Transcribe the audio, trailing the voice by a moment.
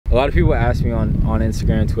a lot of people ask me on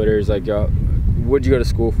Instagram and Twitter, is like, yo, what'd you go to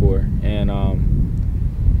school for?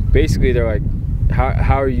 And basically they're like,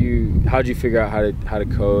 how'd you figure out how to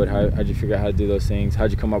code? How'd you figure out how to do those things?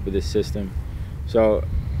 How'd you come up with this system? So,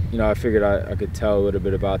 you know, I figured I could tell a little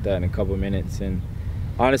bit about that in a couple of minutes. And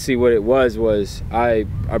honestly, what it was I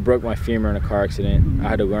broke my femur in a car accident. I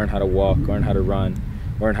had to learn how to walk, learn how to run,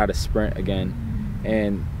 learn how to sprint again.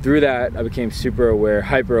 And through that, I became super aware,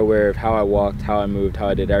 hyper aware of how I walked, how I moved, how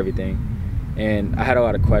I did everything. And I had a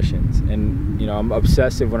lot of questions. And, you know, I'm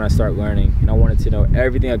obsessive when I start learning, and I wanted to know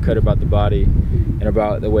everything I could about the body and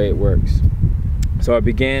about the way it works. So I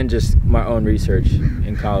began just my own research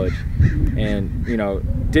in college, and, you know,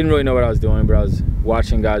 didn't really know what I was doing, but I was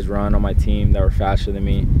watching guys run on my team that were faster than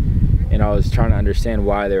me, and I was trying to understand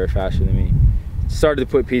why they were faster than me. Started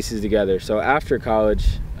to put pieces together. So after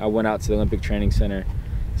college, I went out to the Olympic Training Center,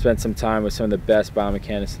 spent some time with some of the best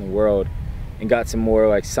biomechanics in the world, and got some more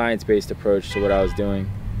like science-based approach to what I was doing,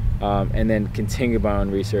 and then continued my own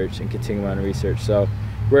research and continued my own research. So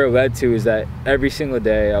where it led to is that every single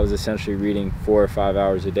day I was essentially reading 4 or 5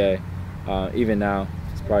 hours a day. Even now,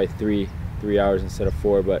 it's probably three hours instead of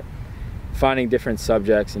 4, but finding different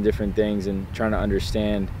subjects and different things and trying to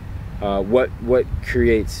understand what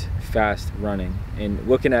creates fast running, and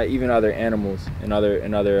looking at even other animals and other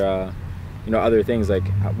you know, other things like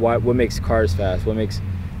what makes cars fast, what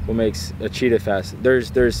makes a cheetah fast.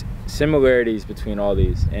 There's similarities between all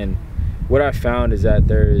these, and what I found is that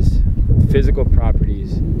there's physical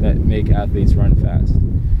properties that make athletes run fast.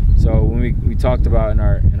 So when we talked about in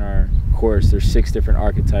our course, there's 6 different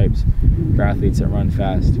archetypes for athletes that run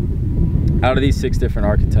fast. Out of these 6 different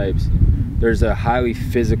archetypes, there's a highly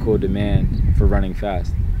physical demand for running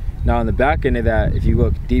fast. Now on the back end of that, if you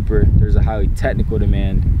look deeper, there's a highly technical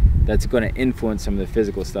demand that's going to influence some of the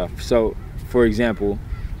physical stuff. So for example,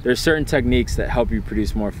 there's certain techniques that help you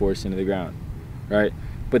produce more force into the ground, right?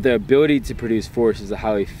 But the ability to produce force is a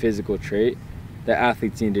highly physical trait that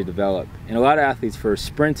athletes need to develop. And a lot of athletes for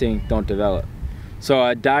sprinting don't develop. So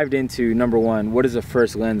I dived into, number one, what is the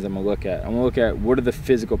first lens I'm gonna look at? I'm gonna look at what are the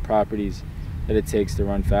physical properties that it takes to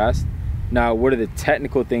run fast. Now, what are the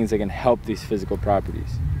technical things that can help these physical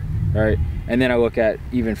properties, right? And then I look at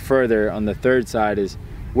even further on the third side is,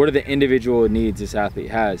 what are the individual needs this athlete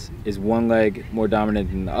has? Is one leg more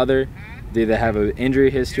dominant than the other? Do they have an injury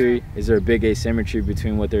history? Is there a big asymmetry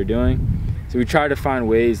between what they're doing? So we try to find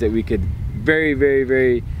ways that we could very, very,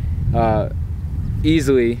 very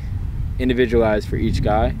easily individualize for each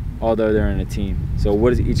guy, although they're in a team. So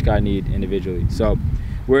what does each guy need individually? So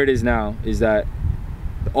where it is now is that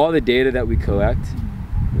all the data that we collect,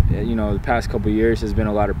 you know, the past couple of years has been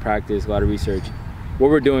a lot of practice, a lot of research.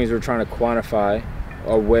 What we're doing is we're trying to quantify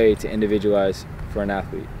a way to individualize for an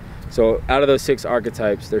athlete. So out of those 6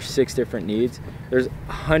 archetypes, there's 6 different needs. There's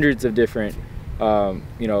hundreds of different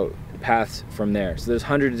you know, paths from there. So there's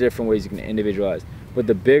hundreds of different ways you can individualize. But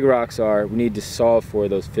the big rocks are, we need to solve for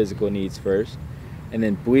those physical needs first, and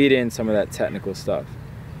then bleed in some of that technical stuff.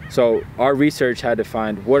 So our research had to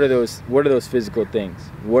find, what are those physical things?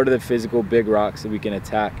 What are the physical big rocks that we can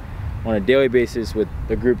attack on a daily basis with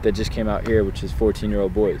the group that just came out here, which is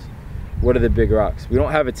 14-year-old boys? What are the big rocks? We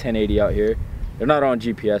don't have a 1080 out here. They're not on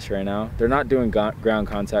GPS right now. They're not doing ground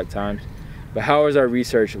contact times. But how has our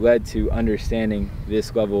research led to understanding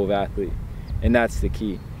this level of athlete? And that's the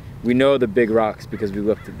key. We know the big rocks because we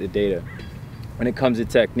looked at the data. When it comes to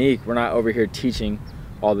technique, we're not over here teaching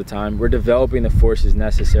all the time. We're developing the forces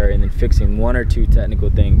necessary and then fixing 1 or 2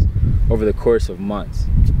 technical things over the course of months.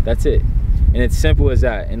 That's it. And it's simple as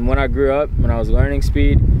that. And when I grew up, when I was learning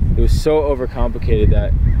speed, it was so overcomplicated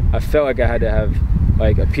that I felt like I had to have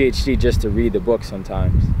like a PhD just to read the book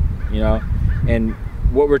sometimes, you know? And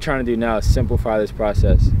what we're trying to do now is simplify this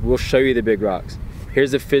process. We'll show you the big rocks.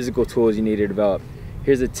 Here's the physical tools you need to develop.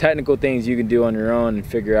 Here's the technical things you can do on your own and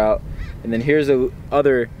figure out. And then here's the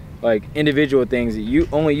other like individual things that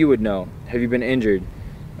only you would know. Have you been injured?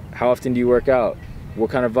 How often do you work out? What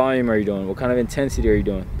kind of volume are you doing? What kind of intensity are you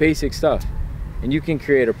doing? Basic stuff. And you can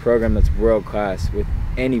create a program that's world class with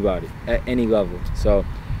anybody at any level. So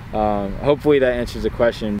hopefully that answers the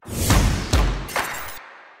question.